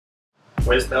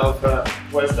West Alpha,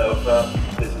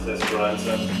 this is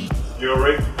Esperanza. Your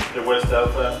rig, the West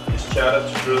Alpha, is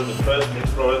chartered to drill the first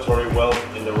exploratory well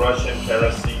in the Russian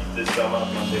Kara Sea this summer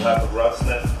on behalf of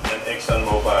Rosneft and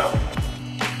ExxonMobil.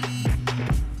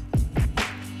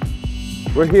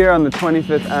 We're here on the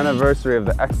 25th anniversary of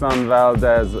the Exxon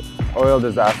Valdez oil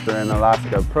disaster in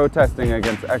Alaska, protesting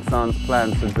against Exxon's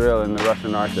plans to drill in the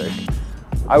Russian Arctic.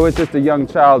 I was just a young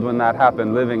child when that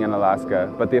happened, living in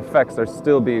Alaska, but the effects are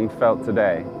still being felt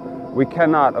today. We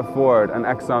cannot afford an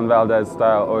Exxon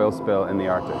Valdez-style oil spill in the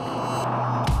Arctic.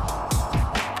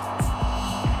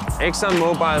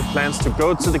 ExxonMobil plans to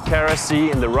go to the Kara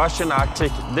Sea in the Russian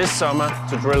Arctic this summer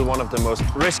to drill one of the most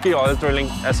risky oil drilling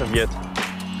as of yet.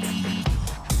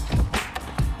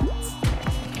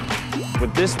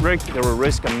 With this rig, they will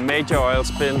risk a major oil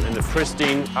spill in the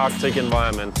pristine Arctic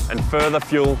environment and further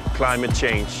fuel climate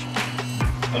change.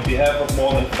 On behalf of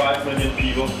more than 5 million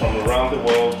people from around the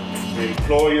world, we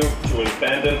implore you to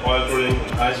abandon oil drilling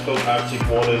in ice-filled Arctic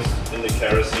waters in the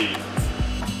Kara Sea.